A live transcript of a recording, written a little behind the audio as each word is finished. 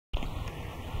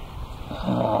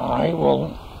I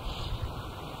will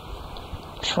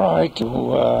try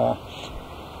to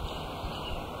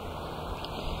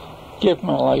give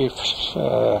my life's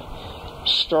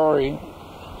story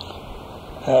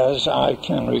as I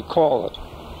can recall it,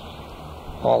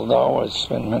 although it's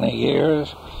been many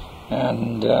years,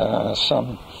 and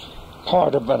some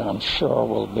part of it I'm sure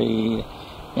will be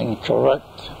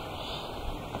incorrect,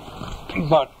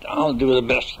 but I'll do the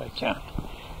best I can.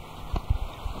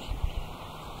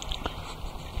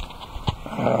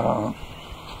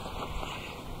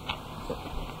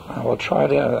 I will try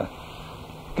to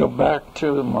go back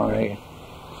to my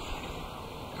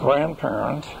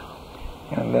grandparents,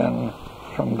 and then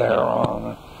from there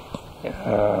on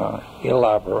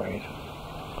elaborate.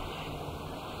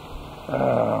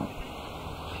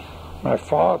 My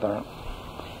father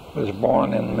was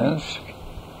born in Minsk,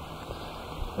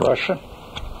 Russia,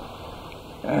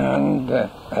 and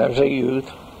as a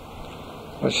youth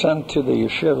was sent to the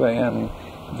yeshiva in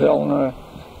Vilna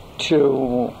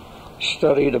to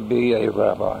study to be a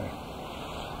rabbi.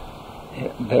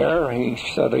 There he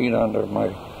studied under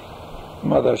my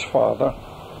mother's father,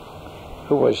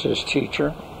 who was his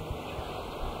teacher,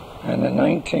 and in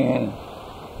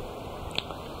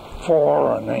 1904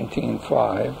 or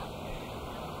 1905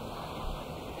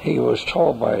 he was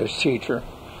told by his teacher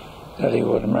that he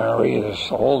would marry his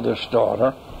oldest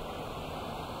daughter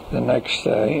the next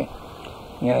day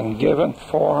and given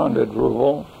 400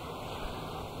 ruble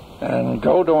and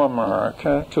go to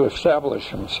America to establish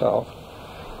himself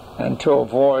and to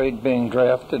avoid being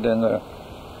drafted in the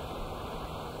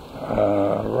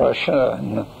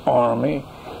Russian army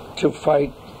to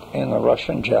fight in the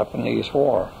Russian-Japanese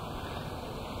War.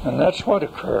 And that's what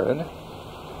occurred.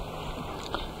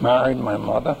 Married my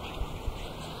mother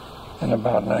in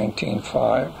about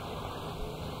 1905,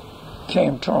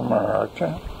 came to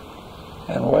America,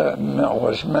 and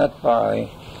was met by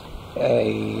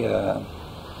a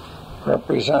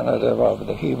representative of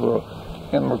the Hebrew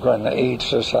Immigrant Aid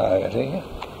Society,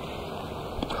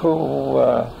 who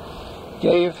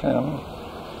gave him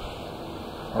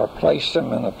or placed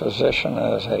him in a position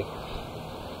as a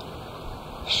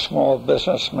small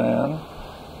businessman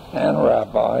and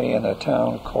rabbi in a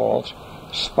town called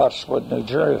Spotswood, New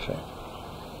Jersey.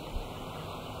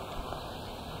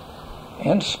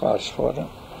 In Spotswood,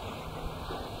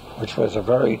 which was a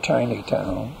very tiny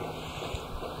town,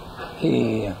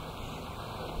 he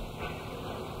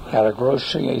had a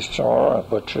grocery store, a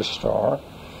butcher store,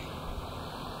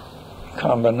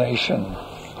 combination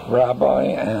rabbi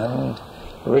and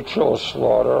ritual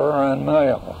slaughterer and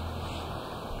male.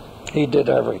 He did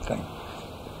everything.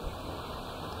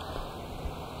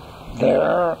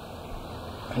 There,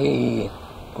 he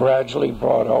gradually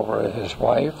brought over his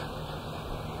wife,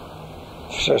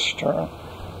 sister,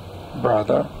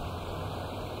 brother,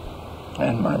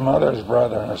 and my mother's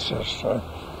brother and sister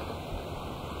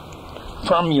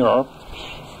from Europe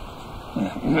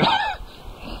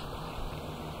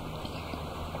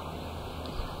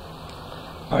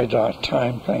by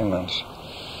time payments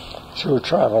through a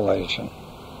travel agent.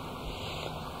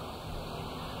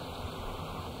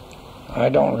 I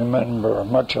don't remember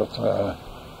much of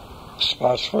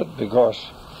Spotswood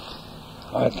because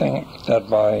I think that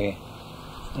by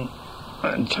the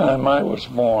time I was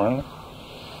born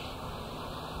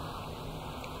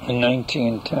in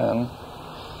 1910,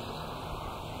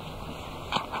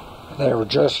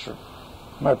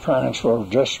 my parents were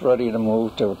just ready to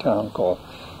move to a town called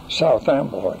South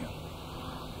Amboy.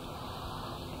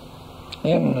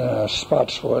 In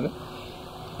Spotswood,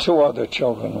 2 other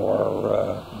children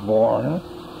were born.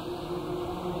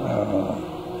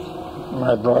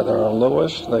 My brother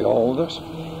Lewis, the oldest,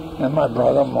 and my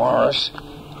brother Morris,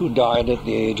 who died at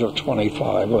the age of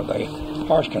 25 with a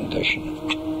heart condition.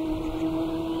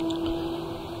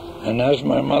 And as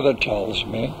my mother tells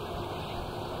me,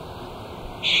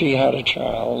 she had a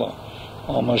child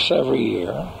almost every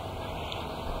year,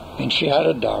 and she had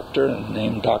a doctor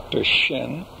named Dr.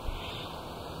 Shin,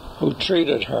 who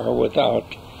treated her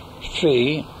without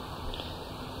fee.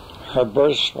 Her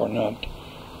births were not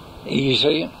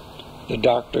easy. The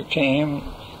doctor came,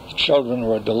 the children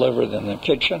were delivered in the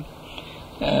kitchen,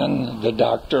 and the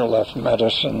doctor left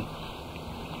medicine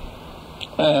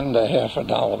and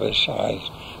 $50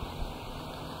 besides,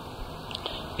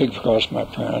 because my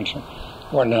parents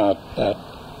were not that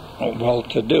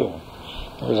well-to-do.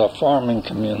 It was a farming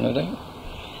community,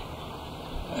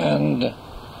 and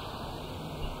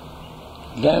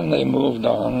then they moved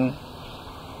on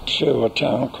to a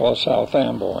town called South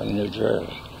Amboy, New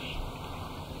Jersey,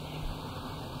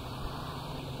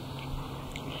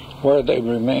 where they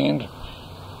remained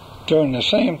doing the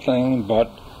same thing,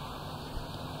 but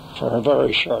for a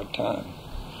very short time.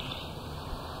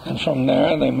 And from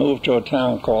there they moved to a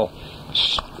town called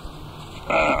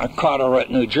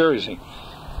Carteret, New Jersey,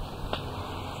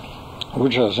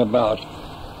 which is about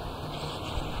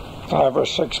 5 or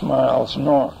 6 miles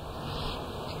north.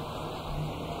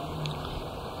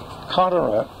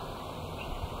 Carteret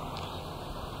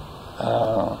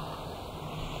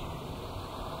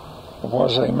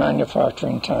was a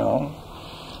manufacturing town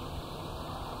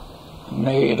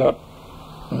made up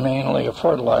mainly of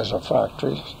fertilizer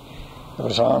factories. It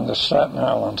was on the Staten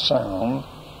Island Sound.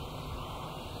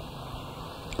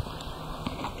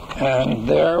 And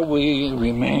there we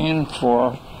remained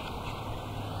for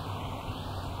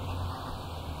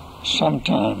some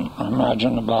time, I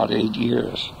imagine about 8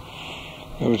 years.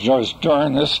 It was just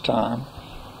during this time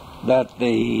that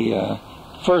the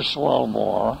First World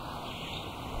War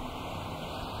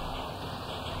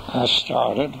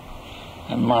started.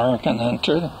 American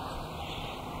entered,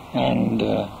 and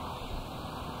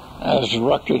as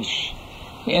records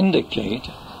indicate,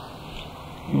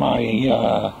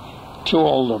 my 2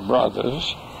 older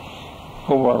brothers,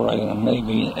 who were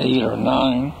maybe 8 or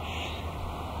 9,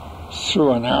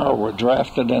 through an arrow were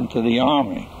drafted into the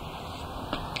Army.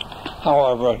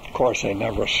 However, of course, they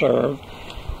never served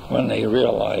when they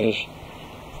realized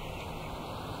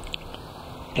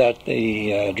that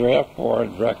the draft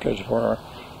board records were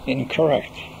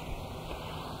incorrect.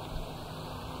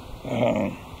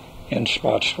 In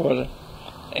Spotswood,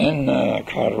 in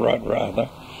Carteret rather,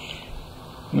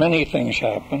 many things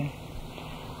happened,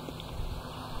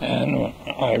 and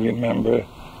I remember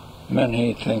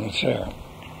many things there.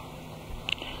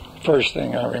 First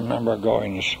thing, I remember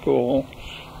going to school.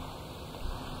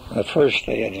 The first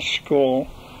day of school,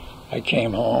 I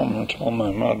came home and told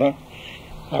my mother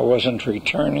I wasn't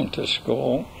returning to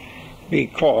school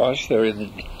because there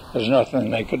was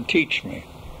nothing they could teach me.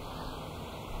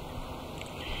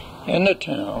 In the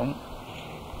town,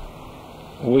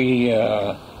 we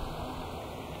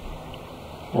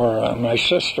where my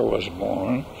sister was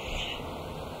born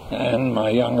and my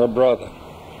younger brother.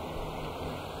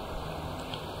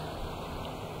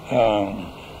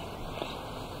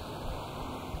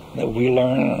 That we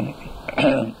learned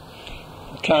the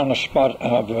town of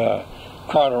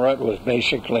Carteret was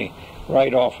basically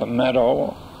right off a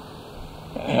meadow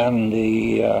and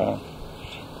a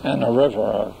river,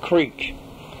 a creek,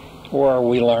 where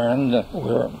we learned that we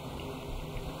were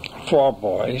 4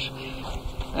 boys,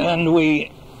 and we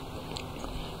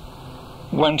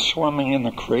went swimming in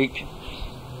the creek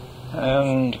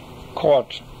and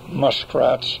caught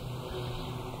muskrats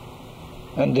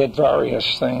and did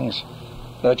various things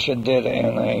that you did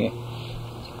in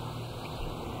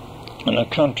a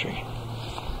country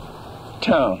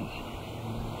town.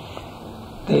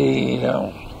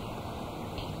 The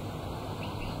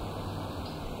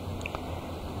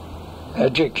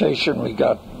education we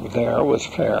got there was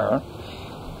fair.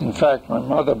 In fact, my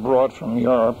mother brought from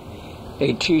Europe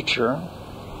a teacher,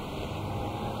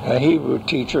 a Hebrew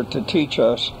teacher, to teach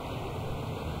us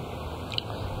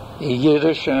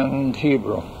Yiddish and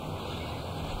Hebrew.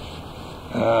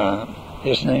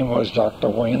 His name was Dr.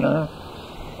 Weiner,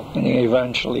 and he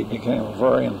eventually became a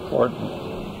very important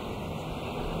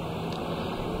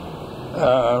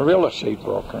real estate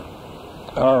broker,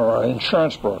 or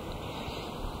insurance broker,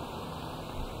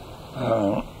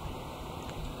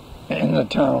 in the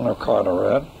town of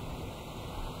Carteret.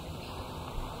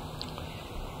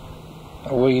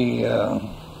 We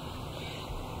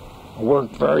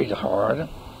worked very hard,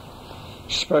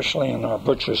 especially in our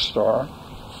butcher store,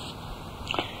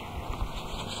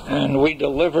 and we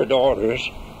delivered orders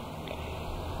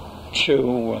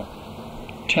to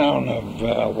town of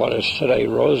what is today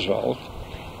Roosevelt,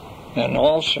 and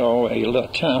also a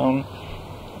town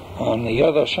on the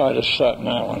other side of Staten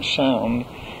Island Sound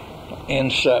in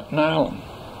Staten Island.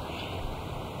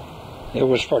 It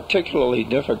was particularly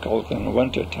difficult in the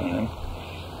wintertime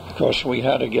because we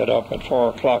had to get up at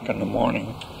 4 o'clock in the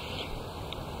morning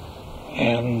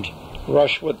and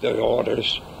rush with the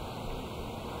orders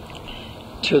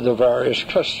to the various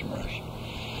customers.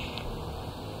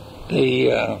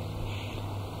 It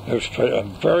was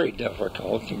very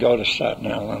difficult to go to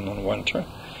Staten Island in winter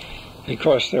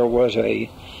because there was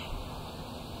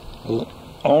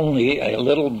only a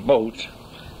little boat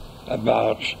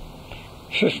about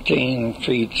 15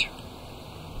 feet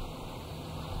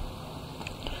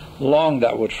long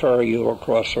that would ferry you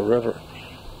across the river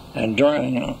and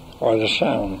or the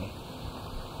Sound.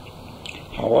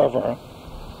 However,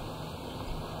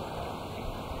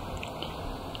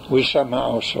 we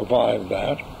somehow survived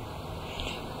that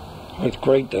with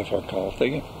great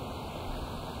difficulty,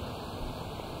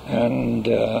 and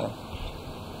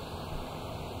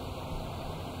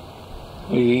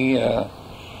we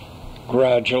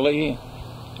gradually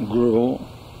grew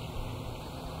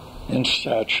in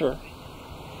stature,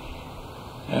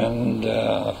 and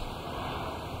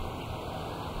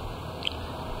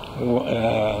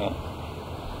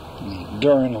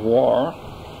during the war,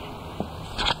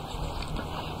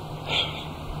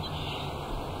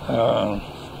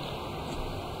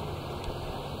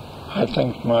 I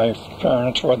think my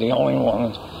parents were the only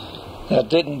ones that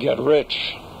didn't get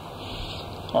rich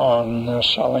on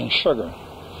selling sugar,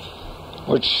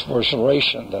 which was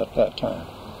rationed at that time.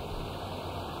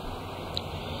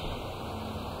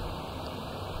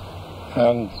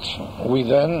 And we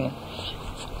then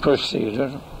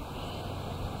proceeded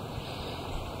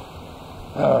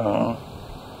to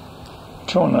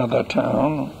another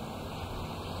town.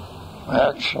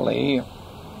 Actually,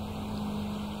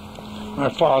 my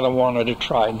father wanted to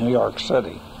try New York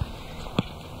City,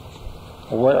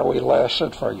 where we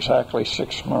lasted for exactly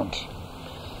 6 months.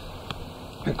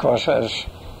 Because as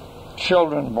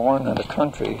children born in the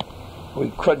country, we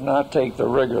could not take the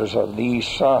rigors of the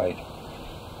East Side.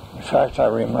 In fact, I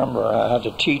remember I had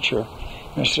a teacher,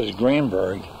 Mrs.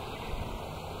 Greenberg,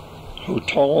 who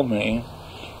told me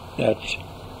that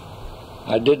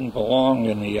I didn't belong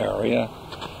in the area.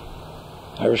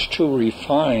 I was too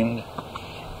refined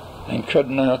and could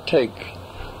not take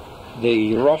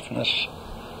the roughness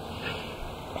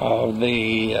of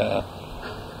the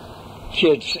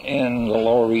kids in the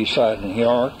Lower East Side of New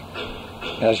York.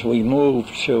 As we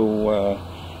moved to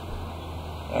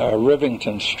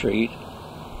Rivington Street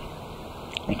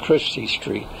and Christie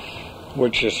Street,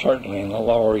 which is certainly in the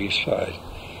Lower East Side,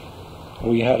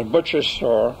 we had a butcher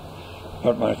store,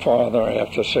 but my father,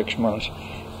 after 6 months,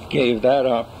 gave that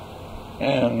up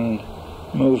and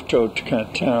moved to a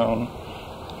town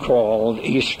called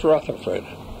East Rutherford,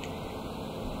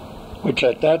 which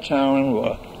at that time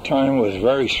was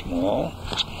very small.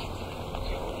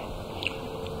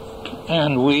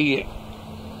 And we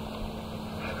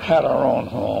had our own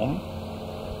home.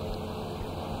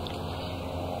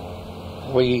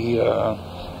 We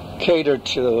catered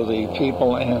to the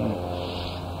people in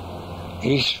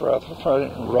East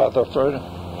Rutherford,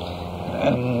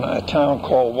 and a town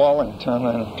called Wallington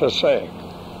and Passaic.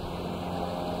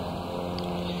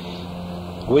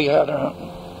 We had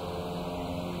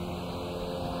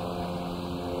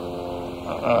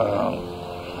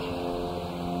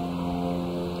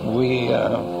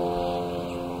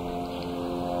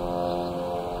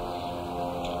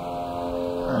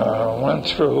went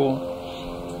through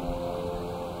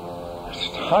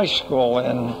high school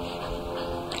in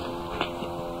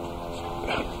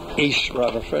East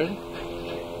Rutherford,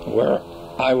 where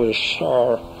I was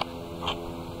star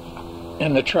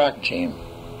in the track team.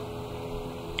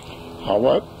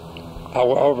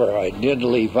 However, I did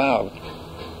leave out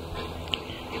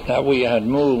that we had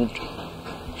moved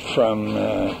from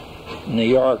New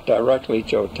York directly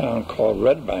to a town called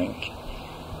Red Bank,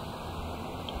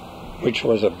 which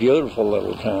was a beautiful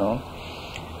little town,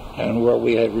 and where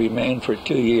we had remained for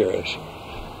 2 years.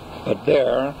 But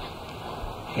there,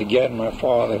 again, my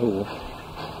father, who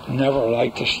never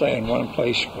liked to stay in one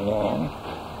place for long,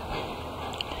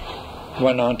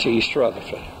 went on to East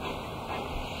Rutherford.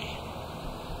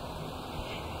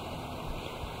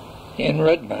 In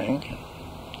Red Bank,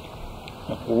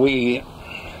 we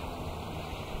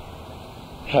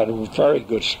had very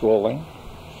good schooling.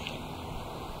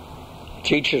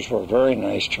 Teachers were very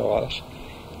nice to us.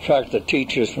 In fact, the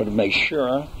teachers would make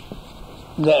sure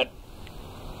that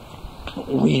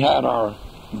we had our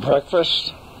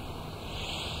breakfast.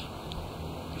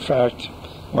 In fact,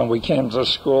 when we came to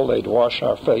school, they'd wash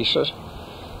our faces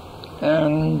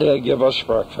and give us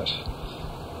breakfast.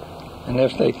 And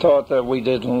if they thought that we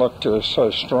didn't look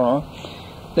so strong,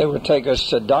 they would take us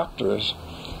to doctors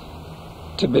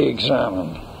to be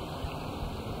examined.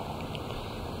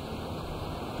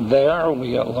 There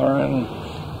we learned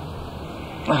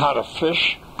how to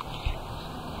fish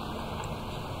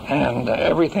and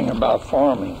everything about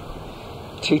farming.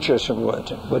 Teachers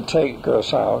would take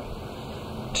us out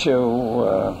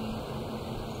to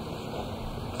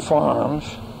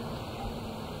farms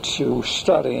to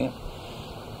study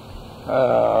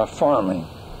farming.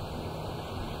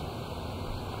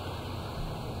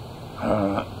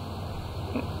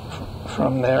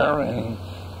 From there, in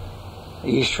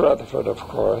East Rutherford, of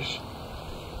course,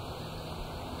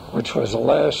 which was the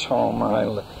last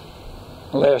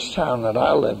last town that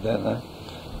I lived in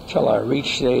until I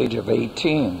reached the age of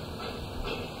 18.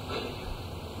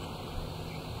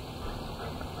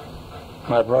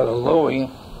 My brother Louis,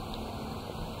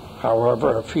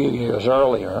 however, a few years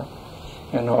earlier,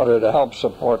 in order to help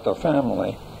support the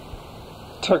family,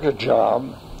 took a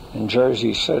job in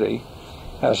Jersey City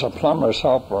as a plumber's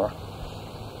helper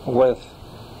with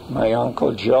my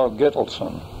Uncle Joe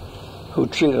Gittleson, who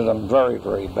treated him very,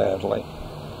 very badly.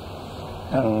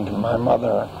 And my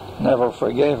mother never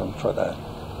forgave him for that.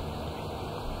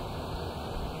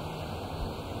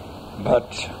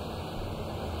 But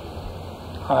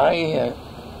I,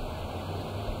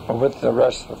 with the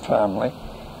rest of the family,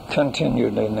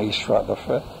 continued in East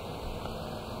Rutherford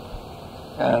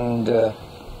and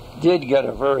did get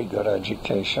a very good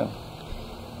education.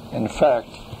 In fact,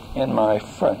 in my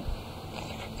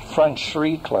French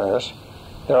 3 class,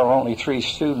 there were only 3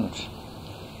 students.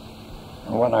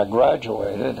 And when I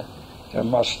graduated, there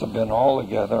must have been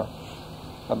altogether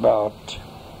about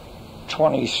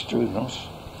 20 students,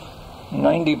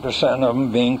 90% of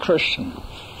them being Christian.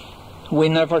 We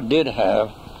never did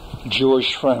have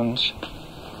Jewish friends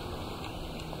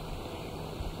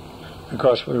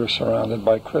because we were surrounded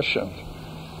by Christians.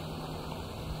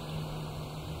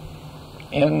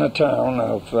 In the town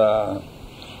of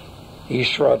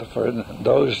East Rutherford,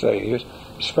 those days,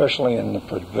 especially in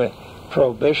the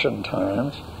Prohibition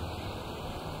times,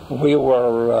 we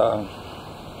were,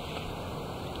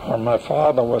 or my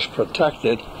father was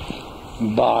protected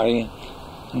by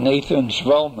Nathan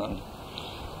Zvellman,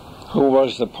 who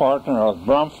was the partner of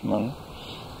Brumfman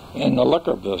in the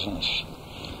liquor business.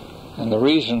 And the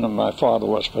reason that my father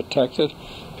was protected,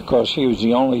 because he was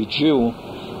the only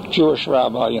Jewish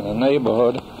rabbi in the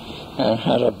neighborhood and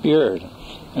had a beard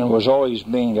and was always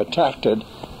being attacked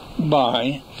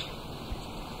by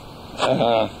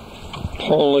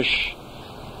Polish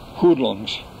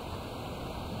hoodlums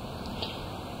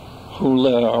who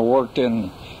worked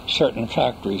in certain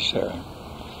factories there.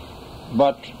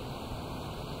 But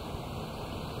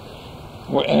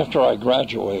after I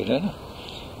graduated,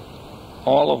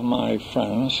 all of my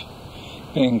friends,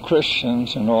 being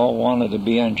Christians and all wanted to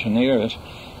be engineers,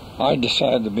 I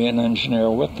decided to be an engineer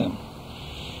with them.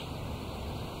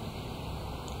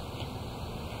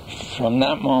 From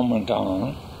that moment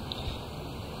on,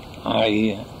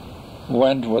 I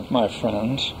went with my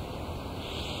friends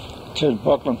to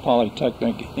Brooklyn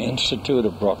Polytechnic Institute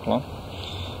of Brooklyn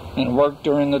and worked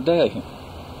during the day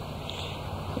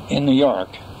in New York.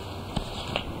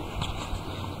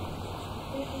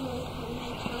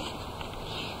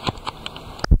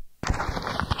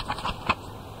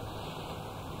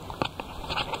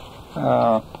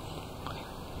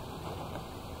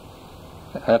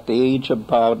 At the age of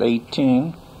about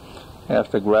 18,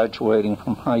 after graduating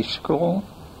from high school,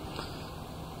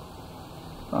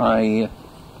 I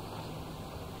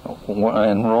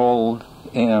enrolled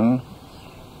in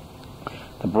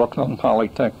the Brooklyn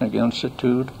Polytechnic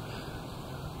Institute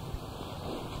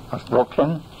of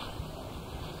Brooklyn,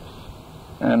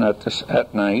 and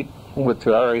at night, with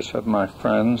various of my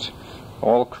friends,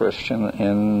 all Christian,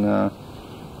 in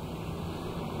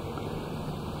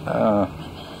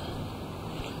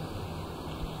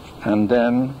and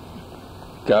then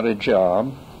got a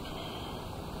job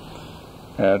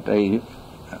at a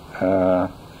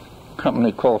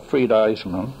company called Fried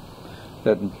Eisman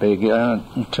that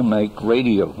began to make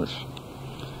radios.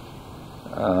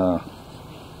 I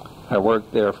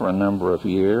worked there for a number of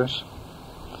years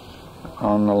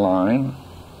on the line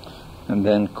and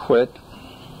then quit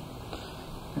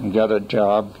and got a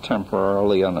job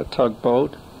temporarily on a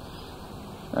tugboat,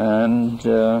 and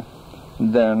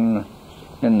then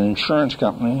in an insurance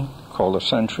company called the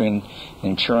Century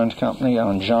Insurance Company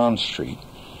on John Street.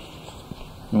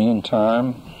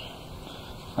 Meantime,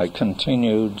 I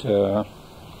continued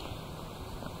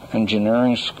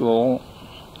engineering school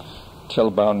till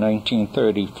about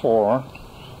 1934.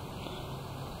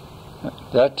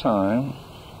 At that time,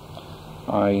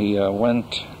 I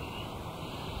went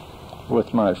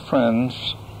with my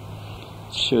friends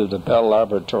to the Bell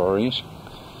Laboratories,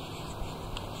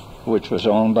 which was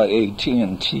owned by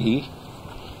AT&T,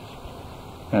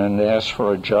 and asked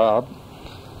for a job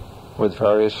with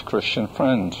various Christian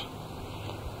friends.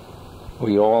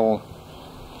 We all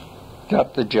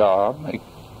got the job,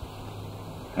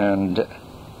 and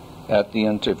at the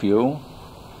interview,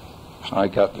 I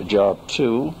got the job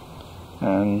too,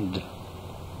 and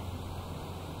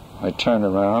I turned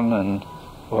around and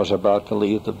was about to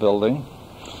leave the building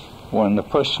when the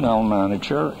personnel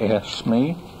manager asked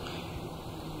me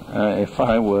if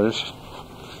I was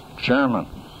German.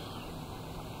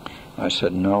 I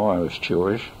said no, I was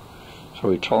Jewish, so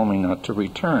he told me not to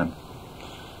return.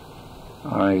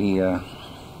 I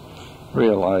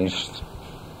realized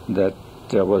that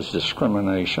there was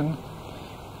discrimination,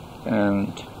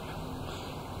 and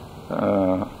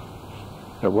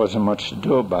there wasn't much to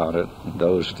do about it in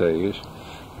those days.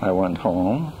 I went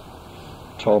home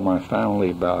told my family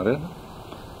about it,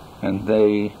 and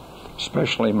they,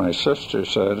 especially my sister,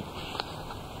 said,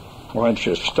 why don't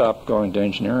you stop going to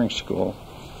engineering school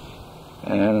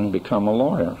and become a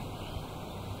lawyer?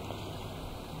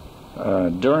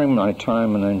 During my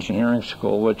time in engineering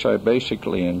school, which I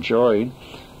basically enjoyed,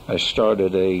 I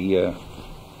started a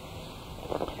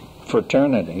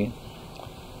fraternity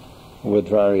with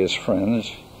various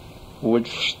friends,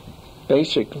 which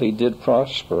basically did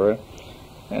prosper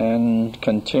and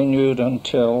continued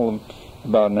until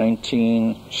about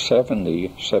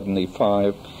 1970,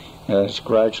 75, as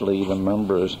gradually the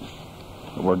members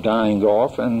were dying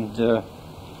off, and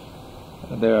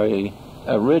their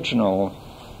original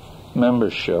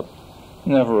membership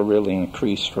never really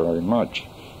increased very much.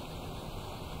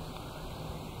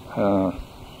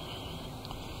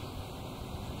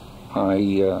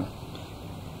 I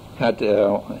had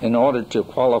to, in order to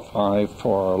qualify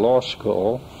for law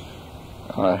school,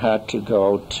 I had to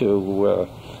go to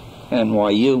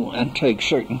NYU and take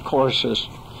certain courses.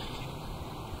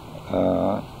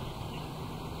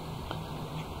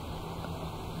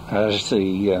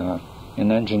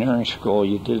 In engineering school,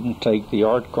 you didn't take the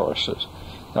art courses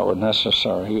that were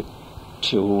necessary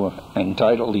to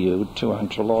entitle you to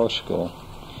enter law school.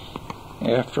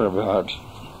 After about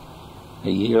a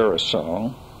year or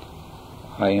so,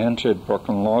 I entered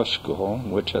Brooklyn Law School,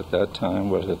 which at that time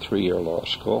was a 3-year law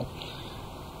school,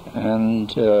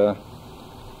 and in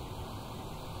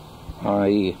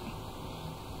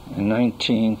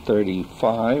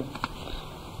 1935,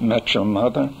 met your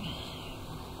mother,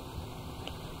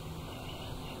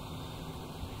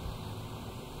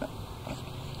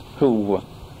 who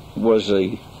was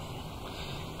a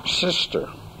sister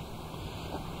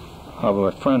of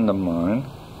a friend of mine,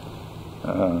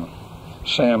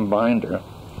 Sam Binder,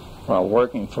 while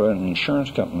working for an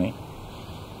insurance company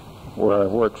where I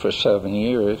worked for 7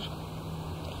 years.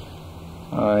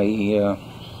 I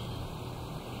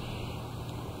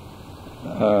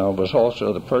was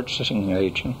also the purchasing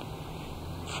agent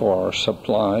for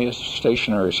supplies,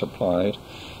 stationery supplies,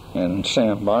 and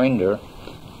Sam Binder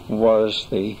was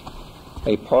a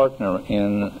partner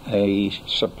in a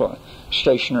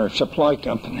stationery supply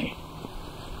company.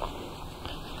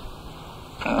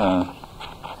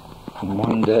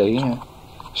 One day,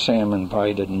 Sam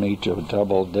invited me to a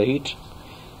double date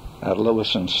at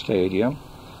Lewiston Stadium,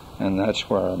 and that's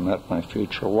where I met my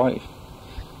future wife.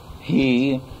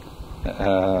 He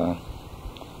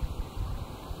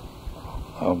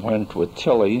went with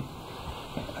Tilly,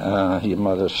 your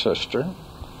mother's sister,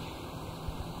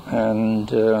 and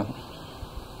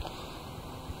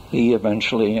he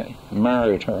eventually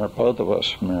married her. Both of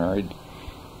us married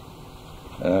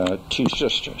 2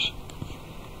 sisters.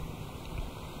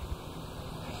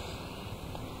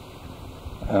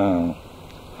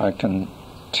 I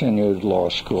continued law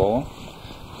school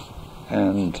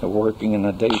and working in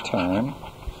the daytime.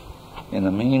 In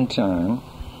the meantime,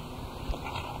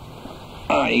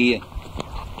 I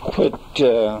quit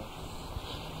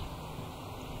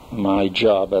my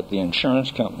job at the insurance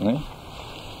company,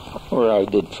 where I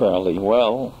did fairly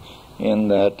well in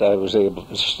that I was able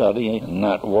to study and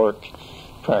not work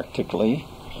practically.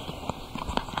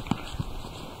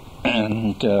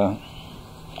 And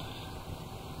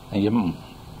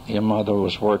your mother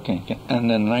was working.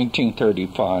 And in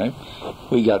 1935,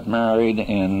 we got married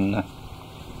in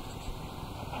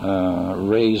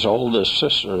Ray's oldest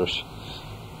sister's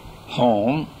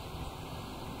home.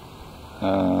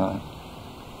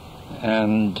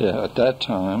 And at that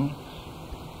time,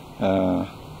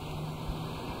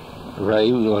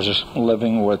 Ray was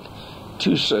living with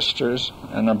 2 sisters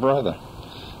and a brother.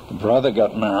 The brother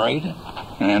got married,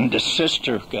 and the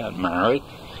sister got married,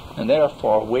 and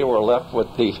therefore we were left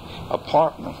with the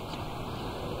apartment,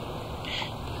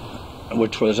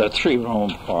 which was a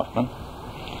 3-room apartment,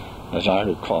 as I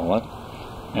recall it.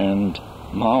 And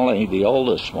Molly, the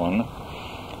oldest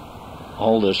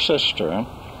sister,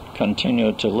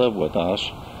 continued to live with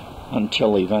us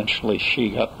until eventually she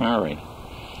got married.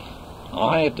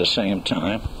 I, at the same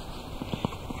time,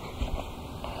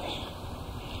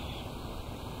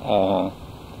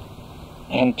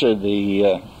 entered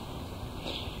the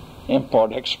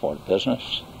import-export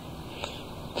business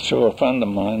through a friend of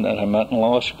mine that I met in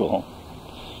law school.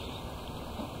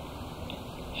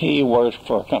 He worked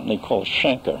for a company called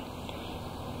Schenker,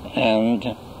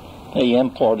 and they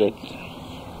imported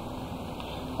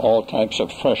all types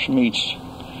of fresh meats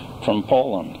from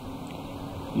Poland.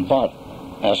 But,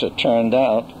 as it turned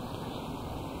out,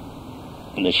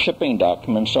 the shipping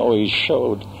documents always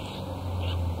showed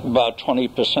about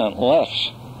 20%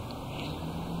 less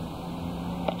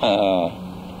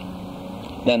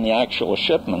than the actual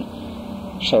shipment.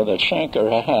 so that Schenker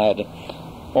had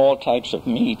all types of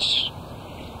meats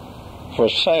for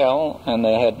sale, and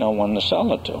they had no one to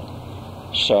sell it to.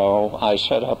 So I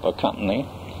set up a company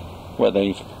with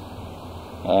a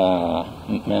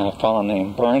fellow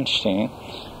named Bernstein,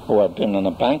 who had been in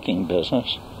the banking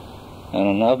business, and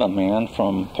another man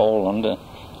from Poland, a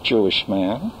Jewish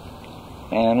man,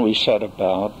 and we set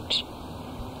about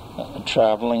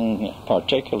traveling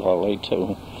particularly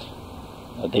to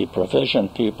the provision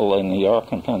people in New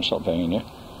York and Pennsylvania,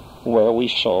 where we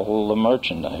sold the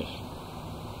merchandise.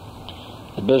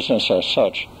 The business as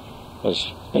such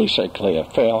was basically a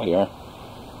failure,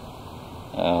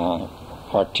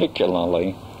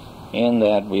 particularly in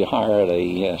that we hired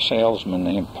a salesman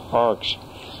named Parks,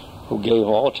 who gave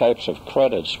all types of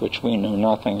credits which we knew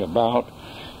nothing about,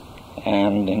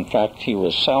 and in fact he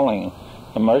was selling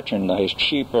the merchandise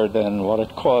cheaper than what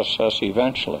it cost us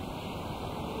eventually.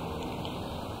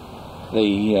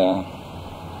 The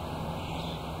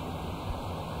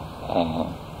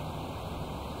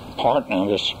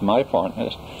my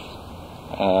partners,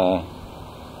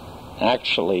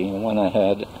 actually went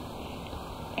ahead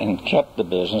and kept the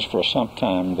business for some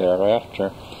time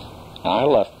thereafter. I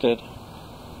left it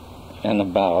in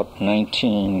about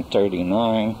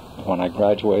 1939 when I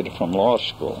graduated from law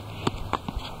school.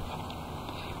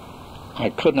 I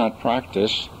could not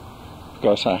practice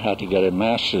because I had to get a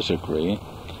master's degree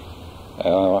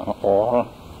or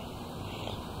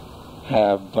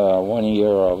have 1 year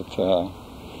of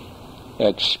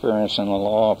experience in a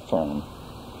law firm.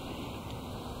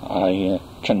 I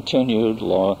continued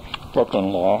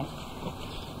Brooklyn law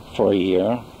for a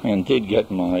year and did get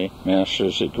my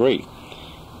master's degree.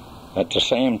 At the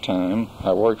same time,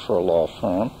 I worked for a law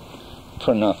firm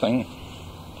for nothing.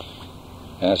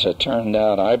 As it turned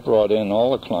out, I brought in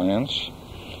all the clients,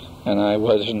 and I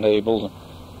wasn't able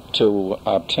to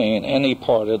obtain any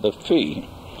part of the fee.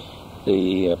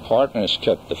 The partners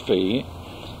kept the fee,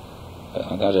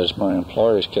 that is, my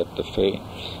employers kept the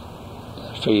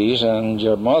fees, and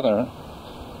your mother,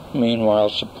 meanwhile,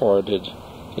 supported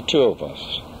the two of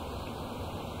us.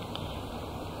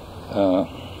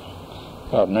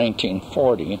 About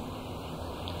 1940,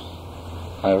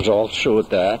 I was all through with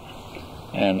that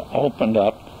and opened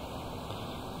up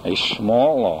a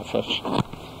small office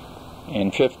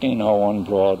in 1501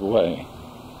 Broadway.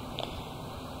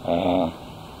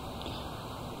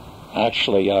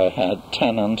 Actually, I had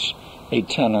a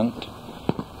tenant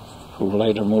who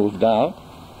later moved out,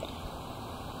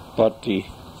 but the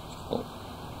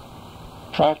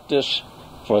practice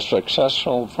was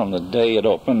successful from the day it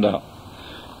opened up.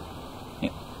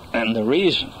 And the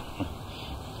reason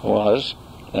was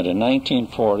that in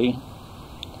 1940,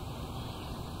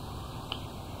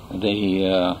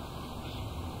 the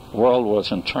world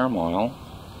was in turmoil,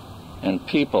 and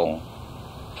people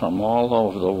from all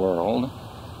over the world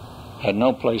had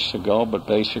no place to go but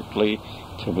basically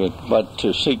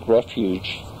to seek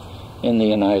refuge in the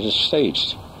United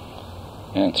States.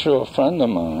 And through a friend of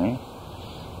mine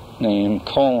named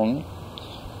Cohn,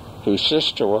 whose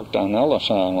sister worked on Ellis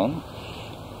Island,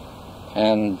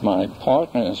 and my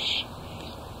partners,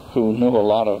 who knew a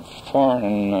lot of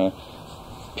foreign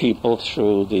people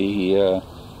through the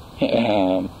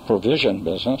provision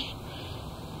business,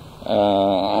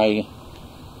 I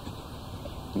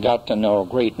got to know a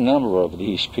great number of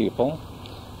these people.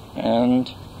 And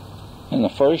in the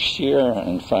first year,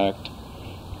 in fact,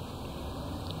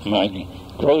 my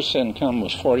gross income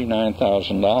was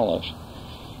 $49,000,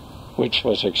 which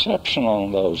was exceptional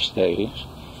in those days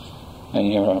in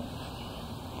Europe.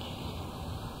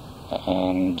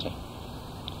 And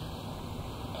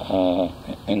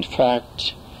in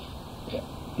fact,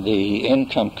 the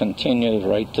income continued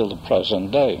right till the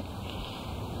present day.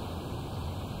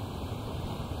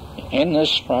 In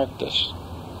this practice,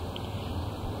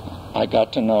 I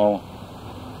got to know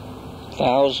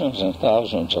thousands and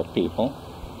thousands of people,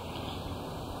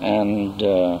 and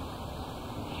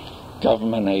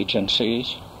government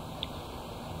agencies.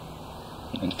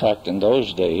 In fact, in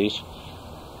those days,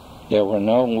 there were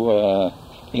no,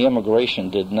 the immigration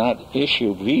did not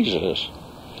issue visas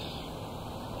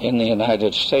in the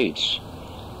United States.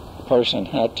 A person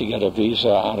had to get a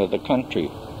visa out of the country.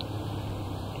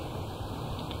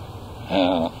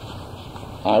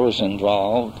 I was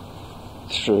involved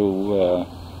through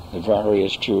the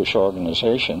various Jewish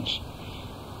organizations,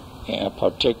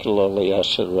 particularly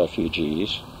as to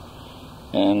refugees,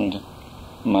 and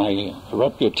my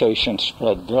reputation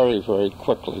spread very, very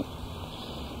quickly.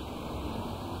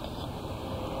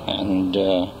 And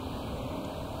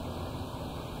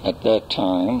at that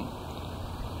time,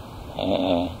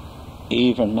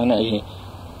 even many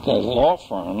the law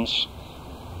firms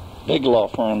big law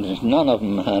firms, none of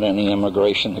them had any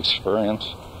immigration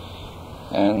experience.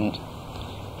 And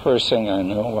first thing I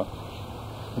knew,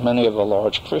 many of the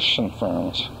large Christian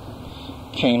firms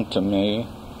came to me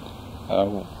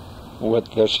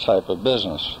with this type of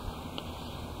business.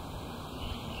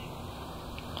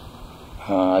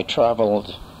 I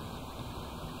traveled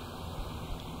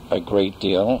a great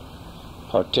deal,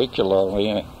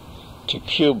 particularly to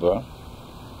Cuba,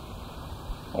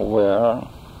 where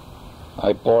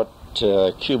I bought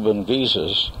Cuban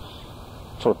visas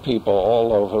for people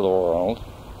all over the world,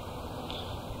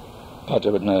 but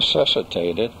it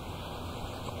necessitated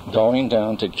going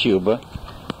down to Cuba,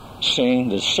 seeing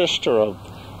the sister of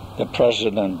the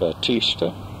President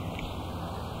Batista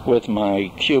with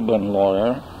my Cuban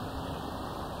lawyer,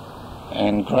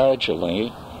 and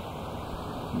gradually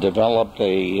developed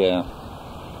a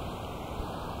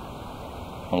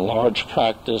large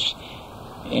practice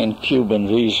in Cuban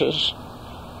visas.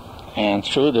 And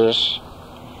through this,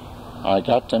 I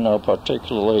got to know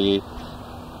particularly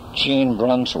Jean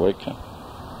Brunswick,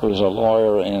 who's a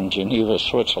lawyer in Geneva,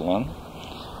 Switzerland,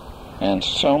 and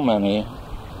so many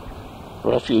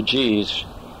refugees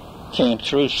came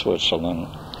through Switzerland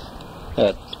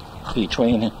that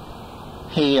between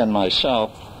he and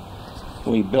myself,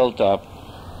 we built up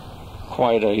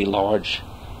quite a large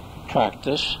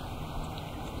practice,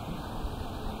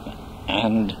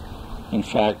 and in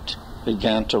fact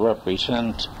began to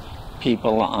represent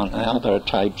people on other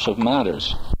types of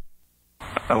matters.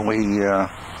 We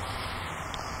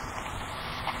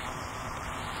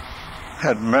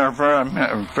had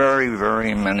very,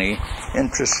 very many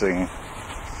interesting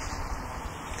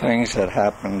things that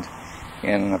happened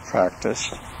in the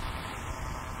practice.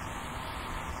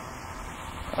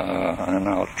 And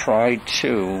I'll try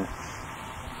to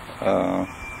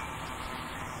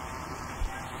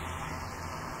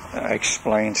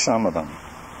explain some of them.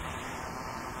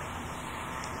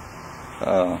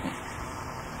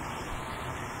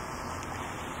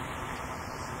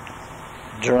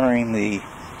 During the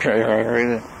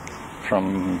period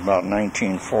from about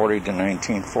 1940 to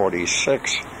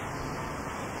 1946,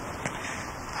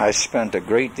 I spent a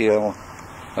great deal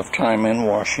of time in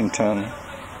Washington,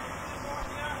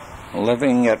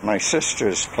 living at my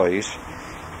sister's place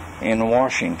in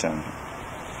Washington.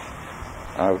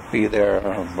 I would be there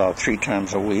about 3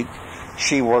 times a week.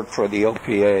 She worked for the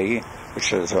OPA,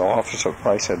 which is the Office of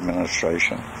Price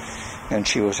Administration, and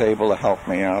she was able to help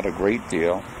me out a great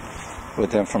deal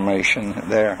with information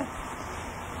there.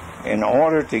 In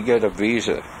order to get a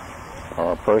visa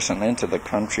or a person into the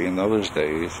country in those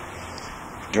days,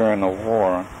 during the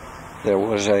war, there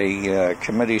was a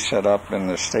committee set up in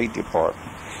the State Department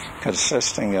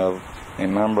consisting of a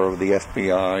member of the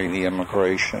FBI, the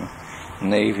Immigration,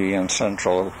 Navy and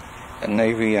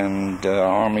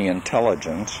Army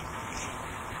Intelligence,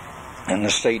 and the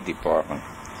State Department.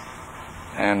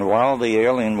 And while the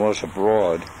alien was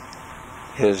abroad,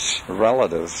 his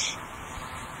relatives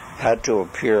had to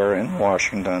appear in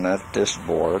Washington at this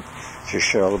board to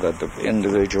show that the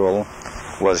individual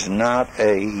was not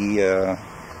a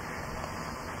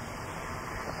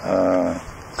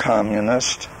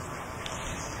communist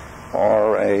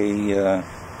or a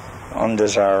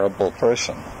undesirable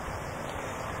person.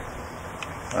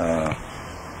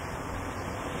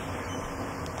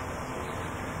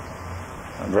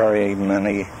 Very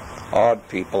many odd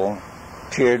people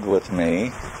appeared with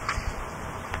me,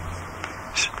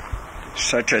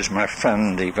 such as my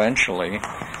friend eventually,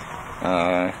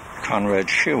 Conrad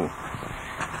Shue,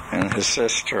 and his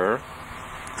sister,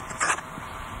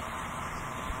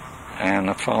 and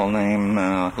a fellow named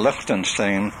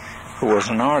Lichtenstein, who was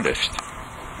an artist.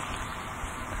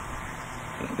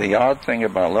 The odd thing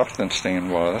about Lichtenstein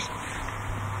was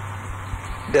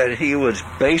that he was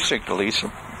basically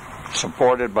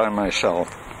supported by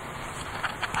myself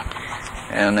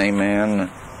and a man,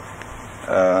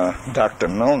 Dr.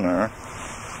 Milner,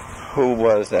 who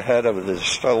was the head of the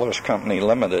Distillers Company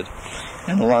Limited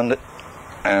in London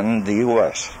and the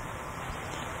U.S.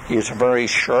 He was a very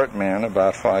short man,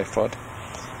 about 5 foot,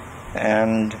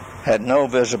 and had no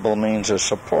visible means of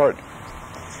support.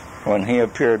 When he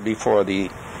appeared before the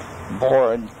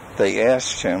board, they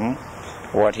asked him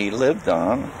what he lived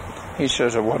on. He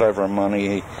says, whatever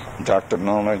money Dr.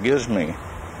 Milner gives me.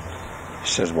 He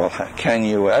says, well, can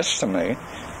you estimate?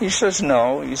 He says,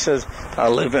 no. He says, I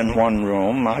live in one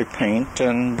room, I paint,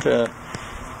 and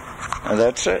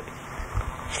that's it.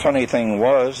 Funny thing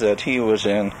was that he was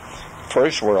in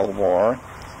First World War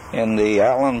in the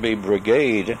Allenby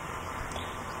Brigade,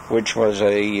 which was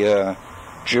a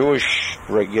Jewish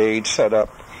brigade set up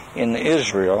in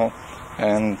Israel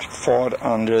and fought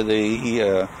under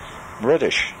the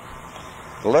British.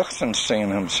 Lichtenstein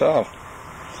himself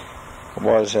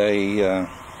was an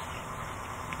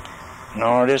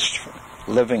artist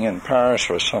living in Paris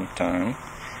for some time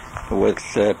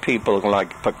with people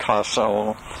like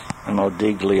Picasso and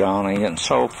Modigliani and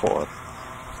so forth.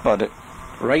 But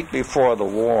right before the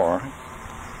war,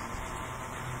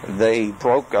 they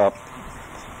broke up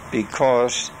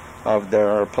because of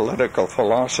their political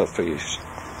philosophies.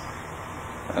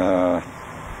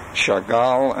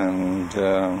 Chagall and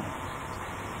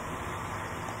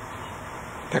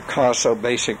Picasso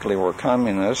basically were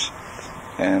communists,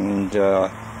 and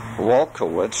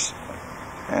Wolkowitz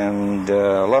and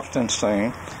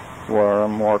Lichtenstein were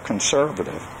more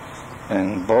conservative.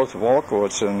 And both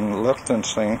Wolkowitz and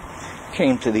Lichtenstein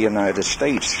came to the United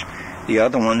States. The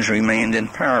other ones remained in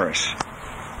Paris.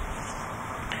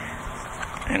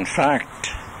 In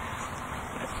fact,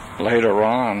 later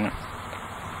on,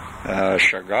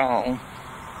 Chagall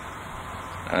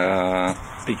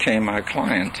became my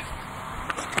client.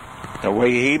 The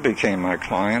way he became my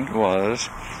client was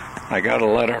I got a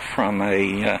letter from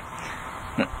a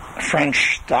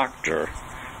French doctor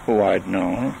who I'd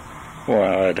known, who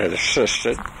I had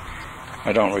assisted.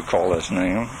 I don't recall his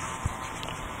name.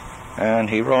 And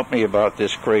he wrote me about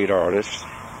this great artist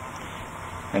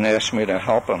and asked me to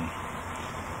help him.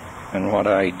 And what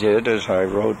I did is I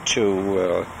wrote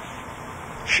to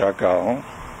Chagall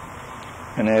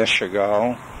and asked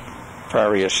Chagall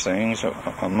various things.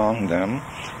 Among them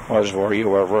was, were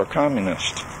you ever a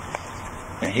communist?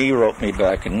 And he wrote me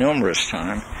back numerous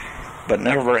times, but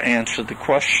never answered the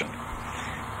question.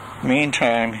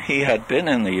 Meantime, he had been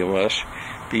in the U.S.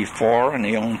 before, and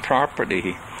he owned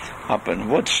property up in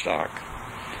Woodstock.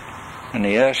 And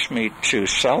he asked me to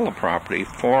sell the property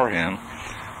for him,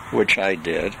 which I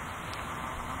did,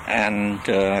 and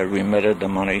remitted the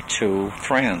money to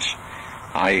France.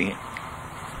 I,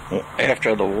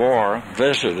 after the war,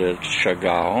 visited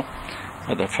Chagall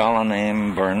with a fellow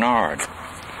named Bernard.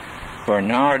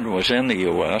 Bernard was in the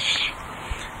U.S.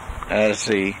 as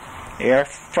the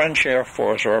French Air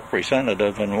Force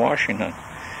representative in Washington,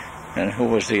 and who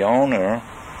was the owner,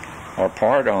 or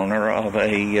part owner, of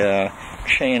a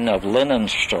chain of linen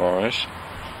stores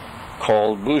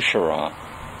called Blecher.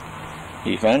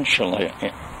 Eventually,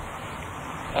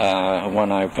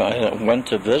 when I went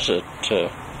to visit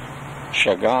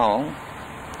Chagall,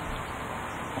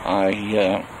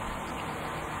 I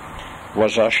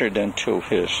was ushered into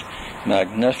his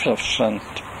magnificent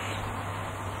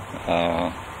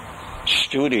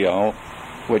studio,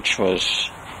 which was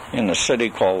in a city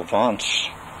called Vence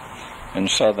in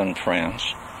southern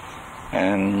France,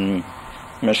 and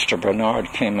Mr. Bernard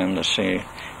came in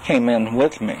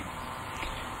with me.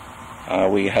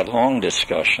 We had long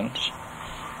discussions,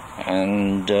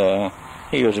 and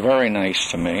he was very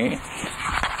nice to me,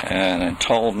 and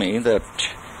told me that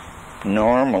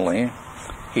normally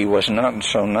he was not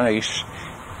so nice,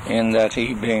 in that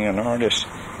he, being an artist,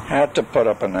 had to put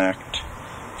up an act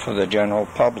for the general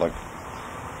public.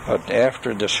 But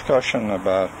after discussion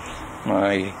about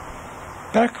my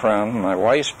background, my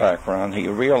wife's background, he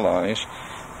realized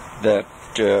that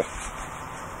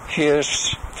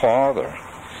his father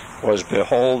was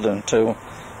beholden to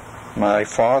my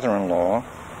father-in-law,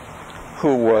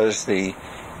 who was the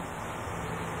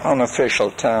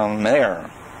unofficial town mayor,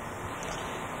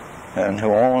 and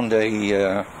who owned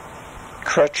a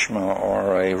Kretschmer,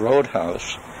 or a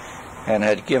roadhouse, and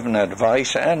had given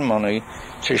advice and money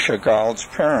to Chagall's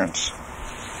parents.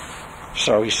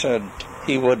 So he said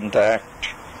he wouldn't act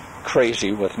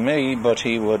crazy with me, but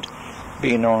he would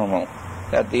be normal.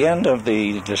 At the end of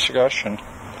the discussion,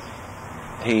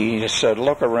 he said,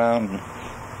 look around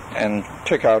and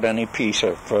pick out any piece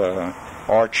of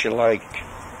art you like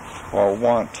or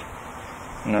want.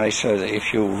 And I said,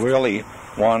 if you really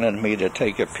wanted me to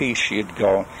take a piece, you'd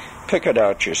go pick it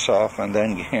out yourself and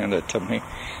then hand it to me.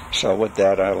 So with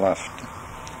that, I left.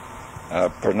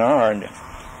 Bernard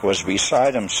was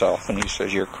beside himself, and he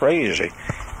says, you're crazy.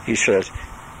 He says,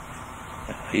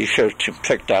 you should have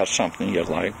picked out something you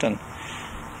liked, and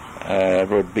it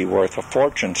would be worth a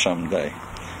fortune someday.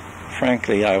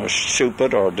 Frankly, I was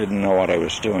stupid or didn't know what I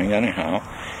was doing anyhow,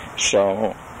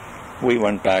 so we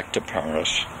went back to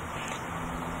Paris.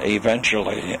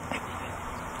 Eventually,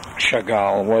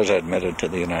 Chagall was admitted to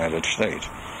the United States.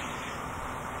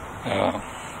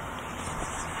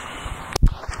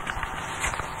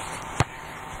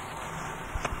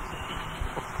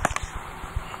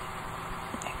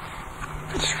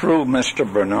 Through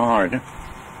Mr. Bernard,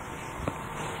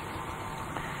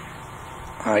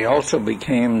 I also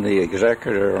became the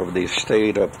executor of the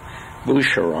estate of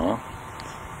Blecher,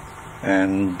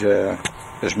 and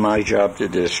it's my job to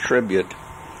distribute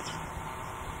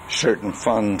certain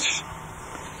funds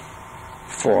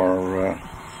for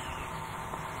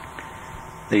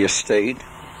the estate.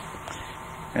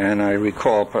 And I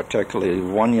recall particularly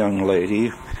one young lady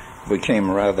who became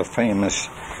a rather famous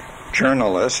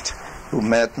journalist who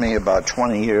met me about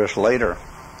 20 years later.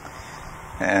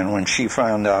 And when she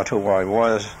found out who I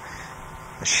was,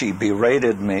 she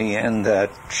berated me in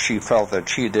that she felt that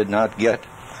she did not get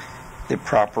the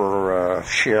proper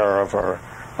share of her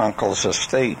uncle's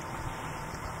estate.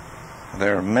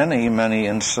 There are many, many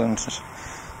instances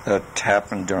that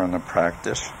happened during the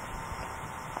practice.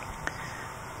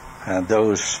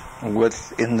 Those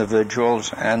with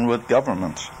individuals and with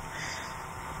governments.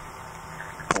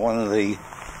 One of the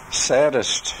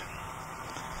saddest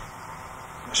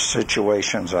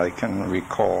situations I can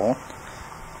recall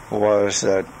was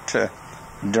that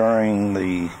during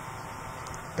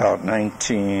about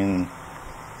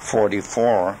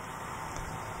 1944,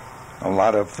 a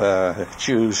lot of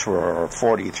Jews were, or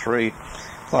 43, a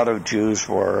lot of Jews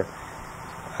were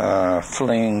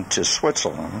fleeing to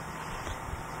Switzerland,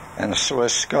 and the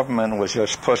Swiss government was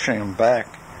just pushing them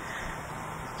back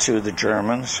to the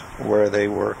Germans, where they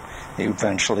were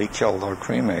eventually killed or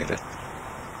cremated.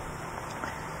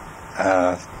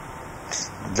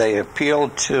 They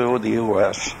appealed to the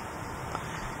U.S.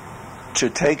 to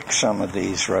take some of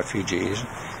these refugees,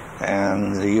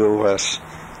 and the U.S.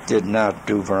 did not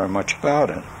do very much about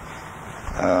it.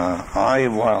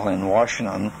 While in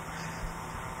Washington,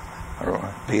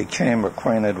 became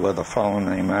acquainted with a fellow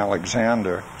named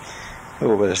Alexander,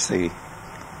 who was the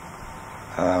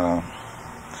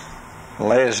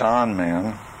liaison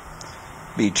man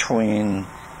between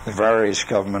the various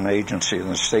government agencies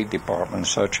and the State Department,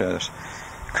 such as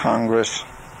Congress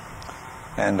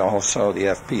and also the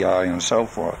FBI and so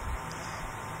forth.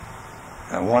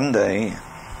 And one day,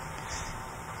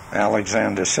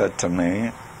 Alexander said to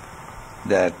me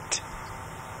that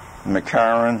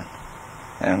McCarran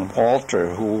and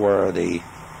Walter, who were the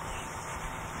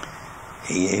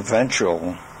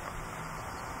eventual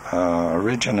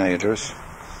originators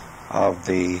of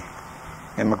the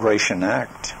Immigration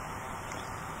Act,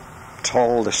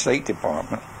 told the State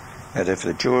Department that if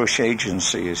the Jewish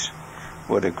agencies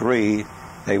would agree,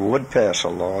 they would pass a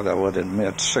law that would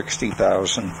admit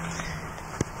 60,000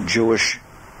 Jewish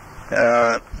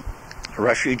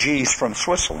refugees from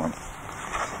Switzerland,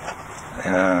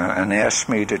 and asked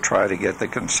me to try to get the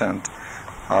consent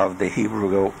of the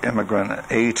Hebrew Immigrant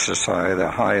Aid Society, the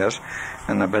Hayas,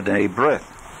 and the B'nai B'rith.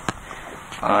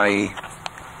 I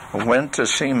went to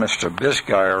see Mr.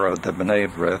 Bisgeyer of the B'nai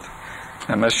B'rith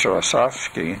and Mr.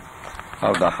 Osofsky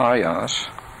of the Hayas,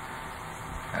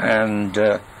 and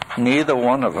neither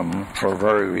one of them were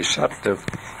very receptive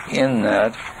in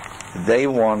that they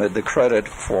wanted the credit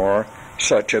for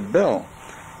such a bill.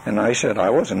 And I said I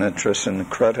wasn't interested in the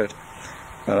credit,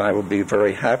 but I would be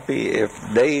very happy if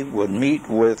they would meet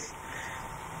with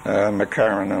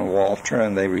McCarran and Walter,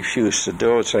 and they refused to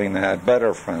do it, saying they had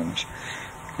better friends.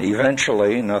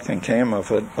 Eventually, nothing came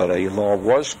of it, but a law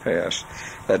was passed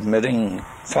admitting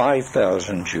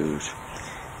 5,000 Jews.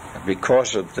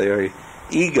 Because of the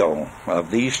ego of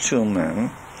these two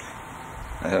men,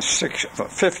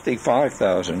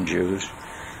 55,000 Jews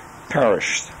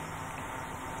perished.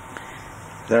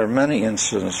 There are many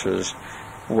instances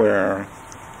where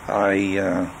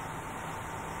I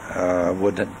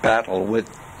would battle with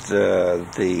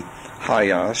the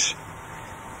Hayas,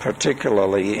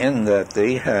 particularly in that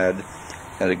they had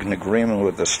an agreement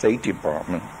with the State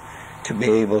Department to be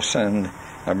able to send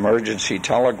emergency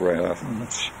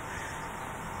telegrams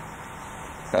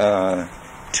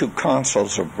to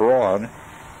consuls abroad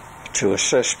to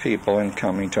assist people in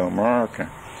coming to America.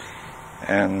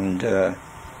 And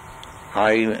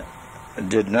I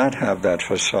did not have that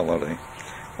facility,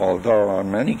 although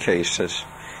in many cases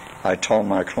I told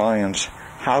my clients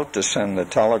how to send the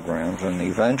telegrams, and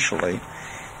eventually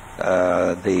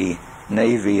the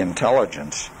Navy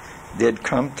intelligence did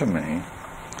come to me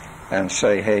and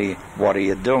say, "Hey, what are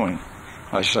you doing?"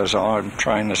 I says, "Oh, I'm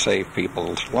trying to save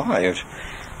people's lives."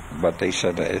 But they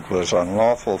said it was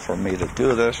unlawful for me to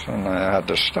do this, and I had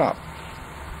to stop.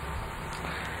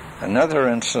 Another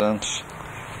instance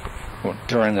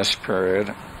during this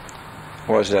period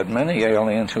was that many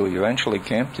aliens who eventually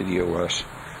came to the U.S.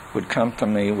 would come to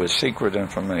me with secret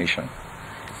information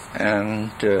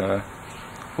and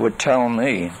would tell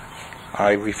me.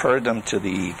 I referred them to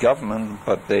the government,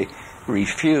 but they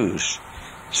refused.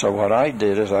 So what I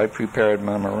did is I prepared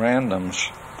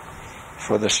memorandums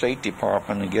for the State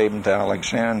Department and gave them to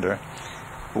Alexander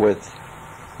with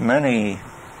many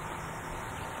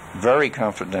very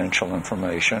confidential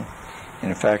information.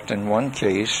 In fact, in one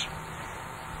case,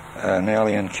 an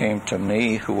alien came to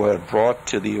me who had brought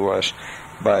to the U.S.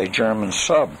 by a German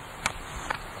sub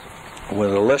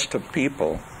with a list of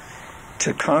people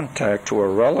to contact who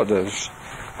were relatives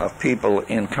of people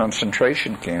in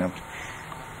concentration camps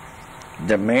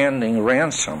demanding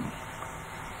ransom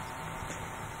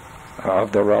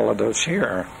of the relatives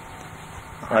here.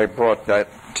 I brought that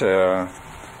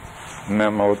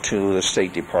memo to the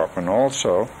State Department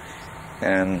also,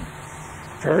 and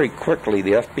very quickly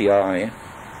the FBI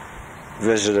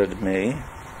visited me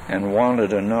and wanted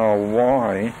to know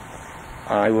why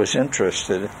I was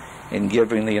interested in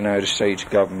giving the United States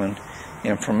government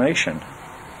information.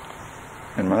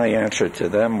 And my answer to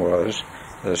them was,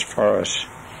 as far as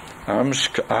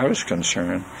I was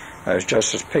concerned, I was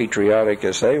just as patriotic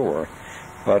as they were,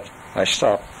 but I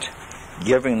stopped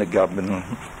giving the government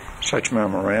such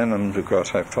memorandums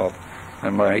because I felt I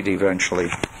might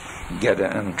eventually get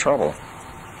in trouble.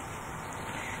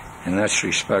 In this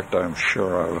respect, I'm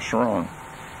sure I was wrong.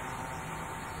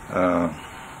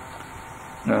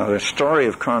 Now, the story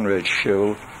of Conrad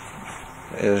Shue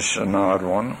is an odd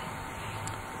one.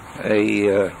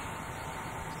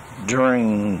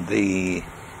 During the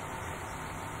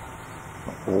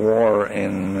war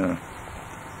and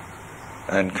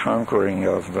conquering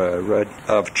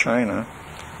of China,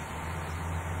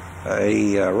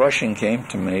 a Russian came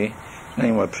to me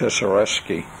named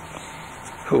Pisaresky,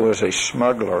 who was a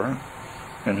smuggler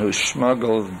and who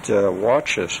smuggled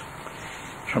watches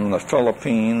from the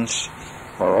Philippines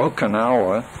or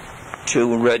Okinawa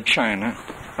to Red China,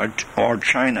 or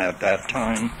China at that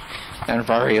time, and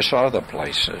various other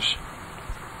places.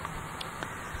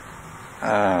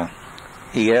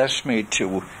 He asked me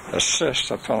to assist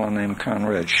a fellow named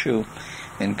Conrad Shue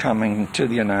in coming to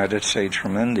the United States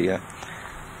from India,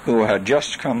 who had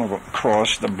just come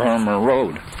across the Burma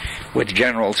Road with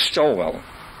General Stilwell.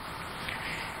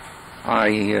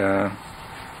 I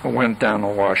went down to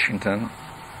Washington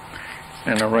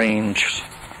and arranged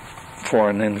for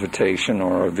an invitation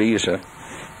or a visa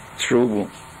through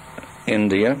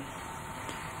India,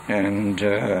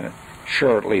 and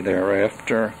shortly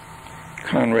thereafter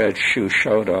Conrad Shue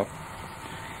showed up,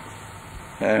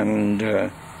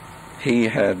 and he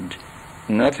had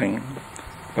nothing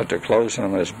but the clothes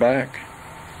on his back,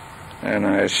 and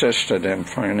I assisted him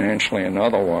financially and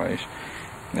otherwise.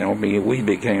 We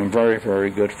became very,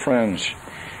 very good friends.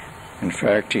 In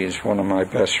fact, he's one of my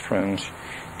best friends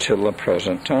till the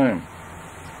present time.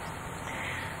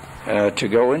 To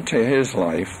go into his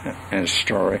life and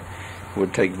story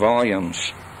would take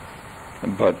volumes,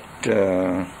 but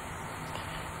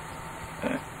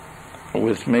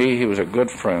with me, he was a good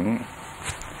friend,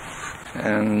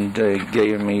 and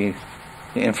gave me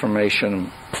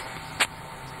information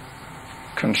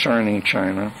concerning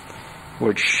China,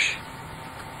 which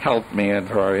helped me at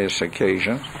various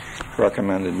occasions,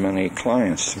 recommended many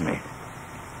clients to me.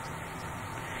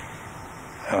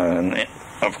 And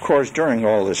of course, during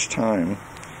all this time,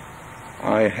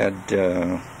 I had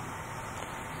been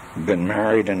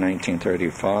married in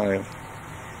 1935,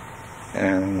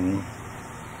 and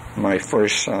my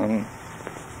first son,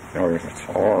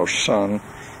 or son,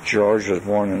 George, was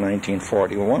born in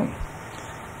 1941.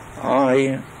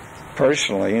 I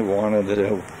personally wanted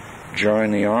to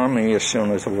join the Army as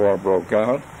soon as the war broke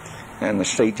out, and the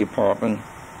State Department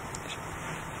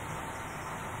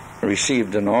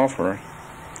received an offer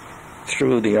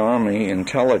through the Army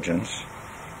intelligence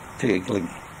to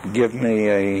give me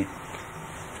a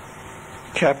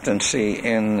captaincy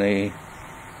in the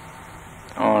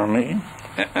Army,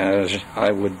 as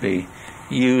I would be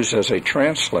used as a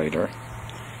translator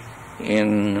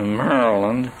in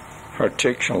Maryland,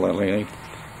 particularly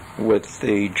with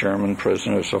the German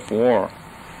prisoners of war.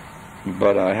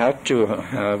 But I had to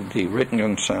have the written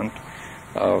consent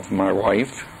of my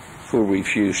wife, who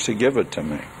refused to give it to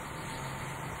me.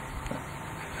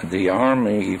 The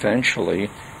Army eventually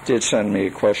did send me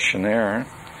a questionnaire,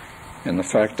 and the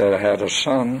fact that I had a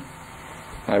son,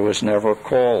 I was never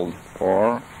called,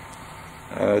 or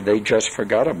they just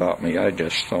forgot about me. I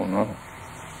just don't know.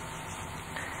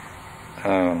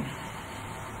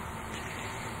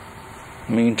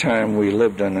 Meantime, we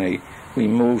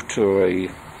moved to a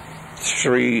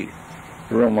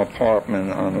 3-room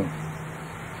apartment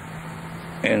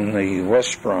in the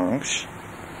West Bronx,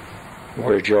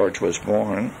 where George was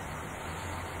born,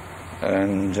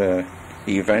 and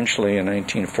eventually in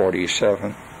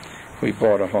 1947 we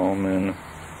bought a home in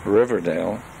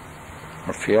Riverdale,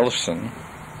 or Fieldston,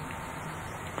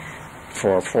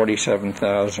 for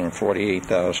 $47,000 or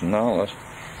 $48,000,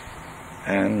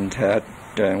 and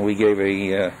we gave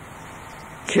a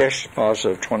cash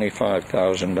deposit of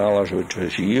 $25,000, which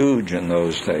was huge in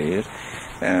those days,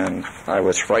 and I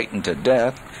was frightened to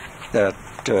death that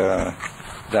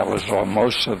that was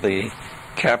most of the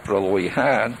capital we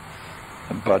had,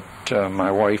 but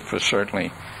my wife was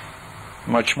certainly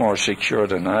much more secure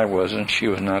than I was, and she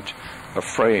was not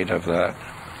afraid of that.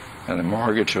 And the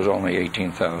mortgage was only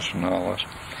 $18,000,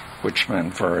 which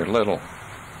meant very little.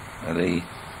 The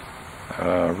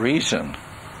reason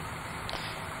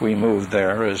we moved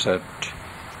there is that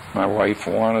my wife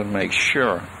wanted to make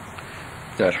sure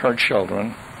that her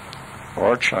children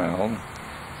or child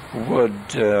would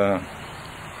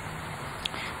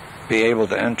be able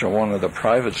to enter one of the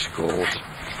private schools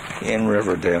in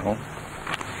Riverdale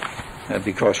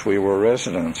because we were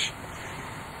residents.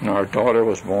 And our daughter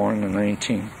was born in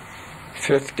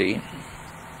 1950,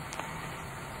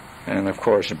 and of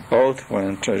course both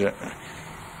went to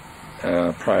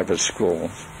private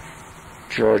schools.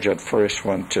 George at first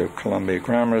went to Columbia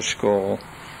Grammar School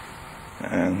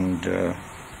and to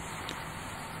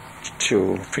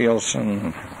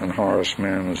Fieldson and Horace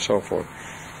Mann and so forth.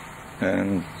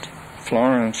 And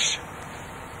Florence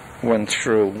went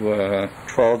through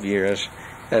 12 years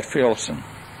at Fieldson.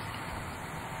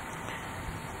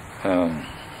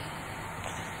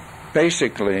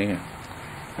 Basically,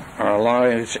 our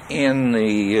lives in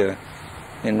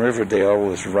Riverdale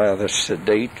was rather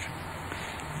sedate.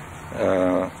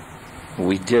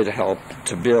 We did help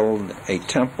to build a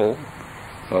temple,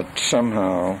 but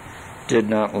somehow did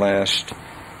not last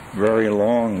very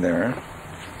long there,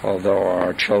 although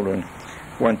our children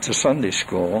went to Sunday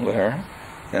school there,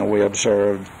 and we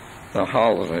observed the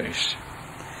holidays.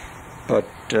 But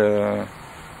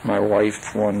my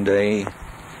wife one day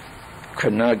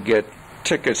could not get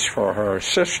tickets for her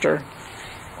sister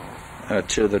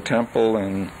to the temple,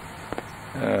 and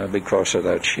because of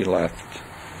that she left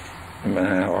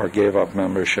or gave up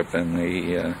membership in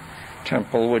the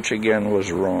temple, which again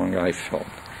was wrong, I felt.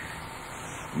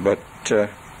 But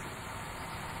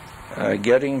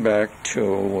getting back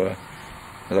to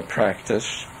the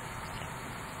practice,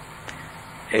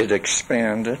 it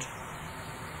expanded,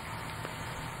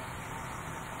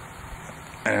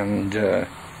 and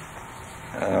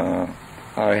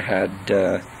I had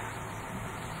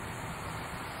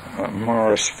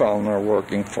Morris Fellner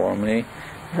working for me,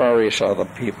 various other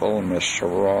people, Mr.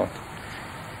 Roth,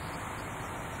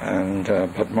 and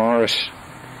but Morris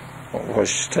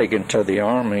was taken to the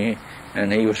Army,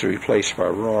 and he was replaced by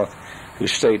Roth, who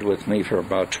stayed with me for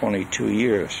about 22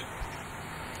 years.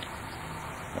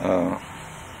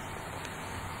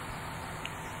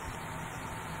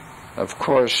 Of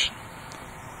course,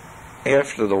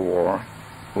 after the war,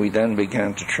 we then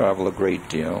began to travel a great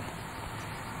deal.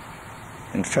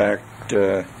 In fact,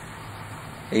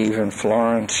 even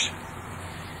Florence,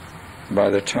 by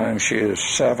the time she was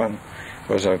 7,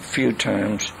 was a few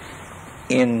times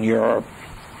in Europe.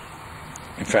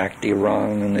 In fact,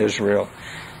 Iran and Israel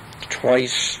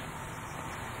twice,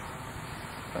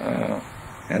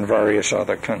 and various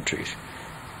other countries.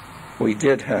 We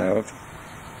did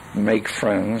make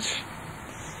friends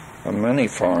of many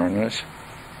foreigners,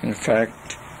 in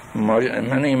fact,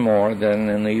 many more than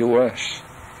in the U.S.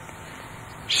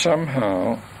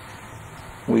 Somehow,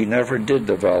 we never did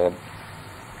develop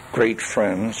great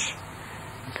friends,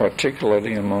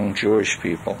 particularly among Jewish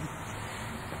people.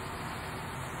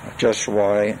 Just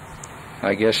why?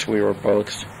 I guess we were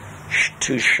both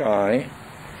too shy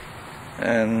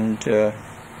and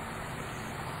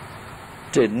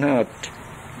did not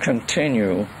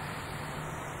continue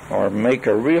or make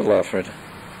a real effort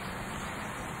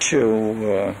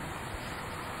to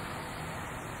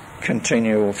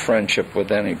continue friendship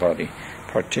with anybody,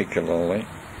 particularly.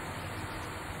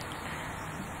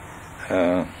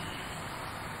 Of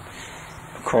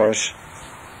course,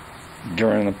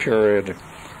 during the period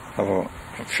of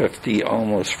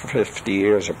almost 50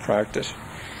 years of practice,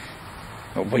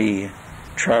 we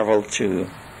traveled to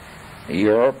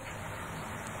Europe,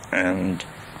 and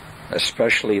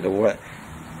especially the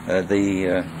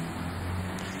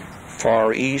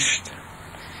Far East.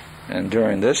 And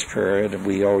during this period,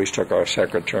 we always took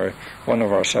one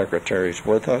of our secretaries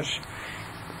with us,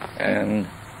 and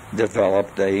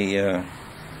developed a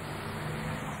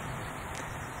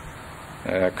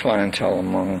clientele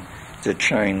among the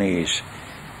Chinese.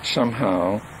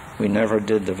 Somehow, we never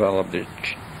did develop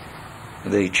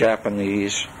the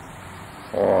Japanese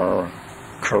or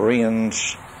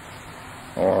Koreans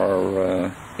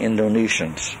or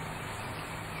Indonesians.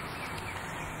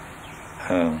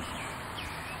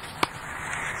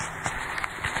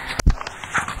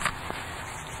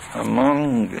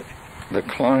 Among the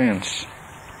clients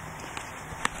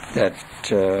that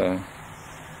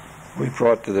we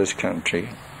brought to this country,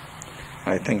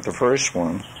 I think the first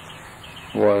one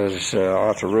was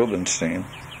Arthur Rubinstein,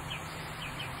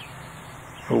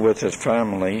 who with his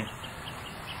family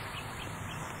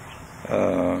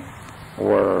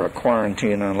were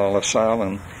quarantined on Ellis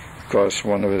Island because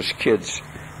one of his kids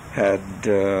had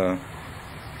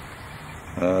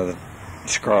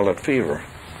scarlet fever.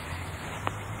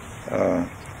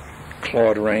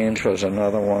 Claude Rains was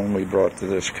another one we brought to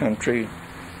this country.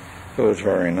 It was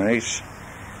very nice.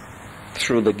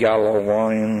 Through the Gallo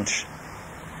Wines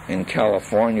in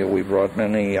California, we brought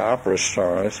many opera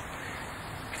stars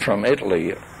from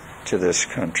Italy to this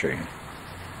country.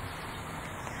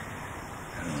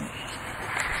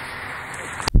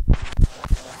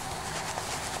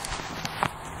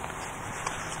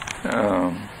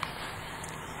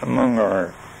 Among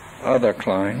our other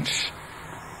clients,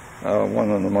 one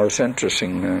of the most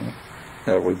interesting men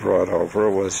that we brought over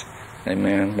was a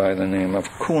man by the name of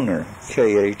Kuhner,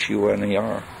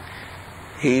 K-H-U-N-E-R.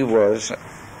 He was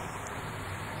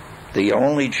the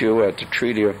only Jew at the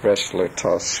Treaty of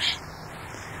Brest-Litovsk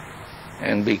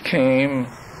and became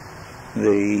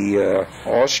the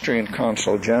Austrian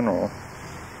Consul General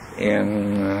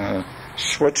in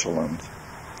Switzerland.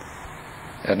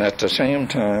 And at the same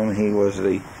time, he was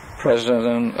the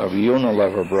president of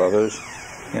Unilever Brothers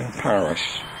in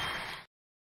Paris.